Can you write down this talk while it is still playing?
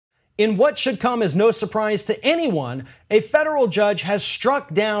In what should come as no surprise to anyone, a federal judge has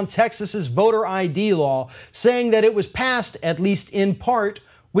struck down Texas's voter ID law, saying that it was passed, at least in part,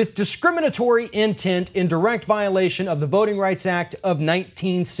 with discriminatory intent in direct violation of the Voting Rights Act of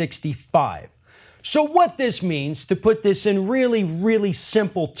 1965. So what this means, to put this in really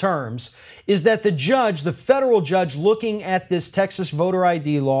simple terms, is that the federal judge looking at this Texas voter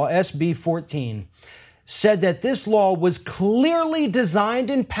ID law, SB 14, said that this law was clearly designed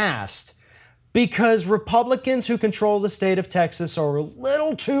and passed because Republicans who control the state of Texas are a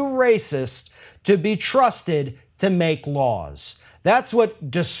little too racist to be trusted to make laws. That's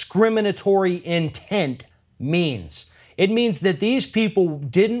what discriminatory intent means. It means that these people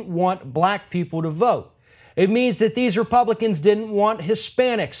didn't want black people to vote. It means that these Republicans didn't want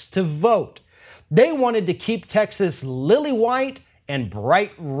Hispanics to vote. They wanted to keep Texas lily white and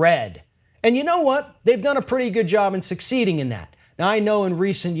bright red. And you know what? They've done a pretty good job in succeeding in that. Now, I know in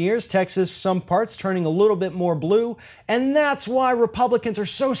recent years, Texas, some parts turning a little bit more blue, and that's why Republicans are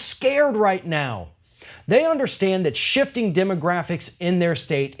so scared right now. They understand that shifting demographics in their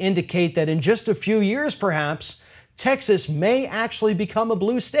state indicate that in just a few years, perhaps, Texas may actually become a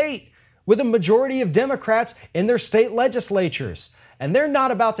blue state with a majority of Democrats in their state legislatures. And they're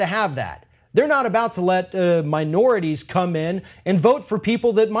not about to have that. They're not about to let minorities come in and vote for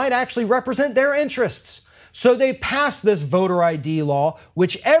people that might actually represent their interests. So they passed this voter ID law,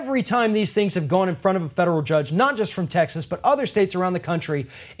 which every time these things have gone in front of a federal judge, not just from Texas, but other states around the country,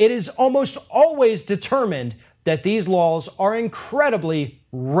 it is almost always determined that these laws are incredibly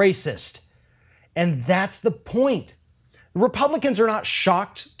racist. And that's the point. Republicans are not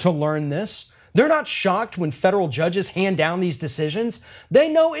shocked to learn this. They're not shocked when federal judges hand down these decisions. They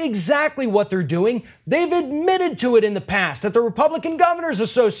know exactly what they're doing. They've admitted to it in the past at the Republican Governors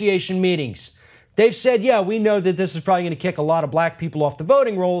Association meetings. They've said, yeah, we know that this is probably going to kick a lot of black people off the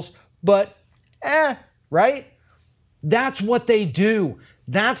voting rolls, but right? That's what they do.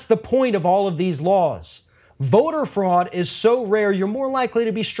 That's the point of all of these laws. Voter fraud is so rare, you're more likely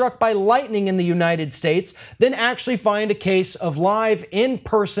to be struck by lightning in the United States than actually find a case of live,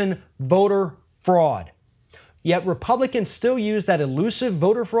 in-person voter fraud. Yet Republicans still use that elusive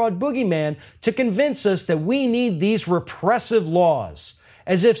voter fraud boogeyman to convince us that we need these repressive laws,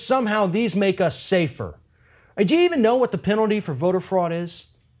 as if somehow these make us safer. Do you even know what the penalty for voter fraud is?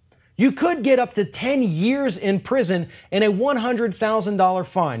 You could get up to 10 years in prison and a $100,000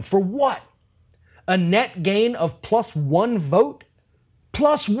 fine. For what? A net gain of +1 vote?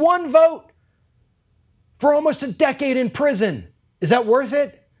 +1 vote! For almost a decade in prison. Is that worth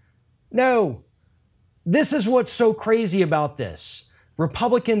it? No. This is what's so crazy about this.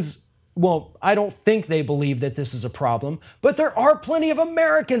 Republicans, well, I don't think they believe that this is a problem, but there are plenty of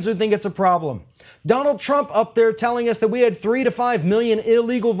Americans who think it's a problem. Donald Trump up there telling us that we had 3 to 5 million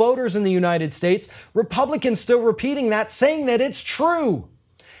illegal voters in the United States. Republicans still repeating that, saying that it's true.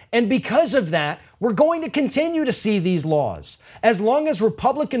 And because of that, we're going to continue to see these laws. As long as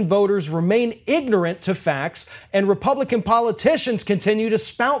Republican voters remain ignorant to facts and Republican politicians continue to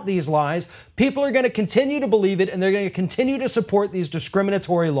spout these lies, people are going to continue to believe it and they're going to continue to support these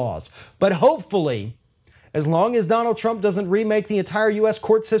discriminatory laws. But hopefully, as long as Donald Trump doesn't remake the entire U.S.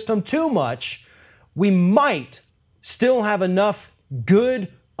 court system too much, we might still have enough good,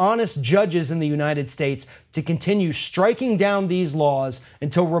 honest judges in the United States to continue striking down these laws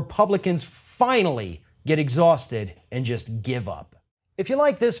until Republicans finally get exhausted and just give up. If you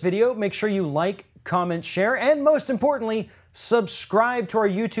like this video, make sure you like, comment, share, and most importantly, subscribe to our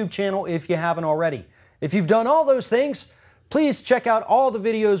YouTube channel if you haven't already. If you've done all those things, please check out all the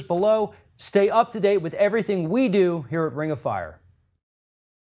videos below. Stay up to date with everything we do here at Ring of Fire.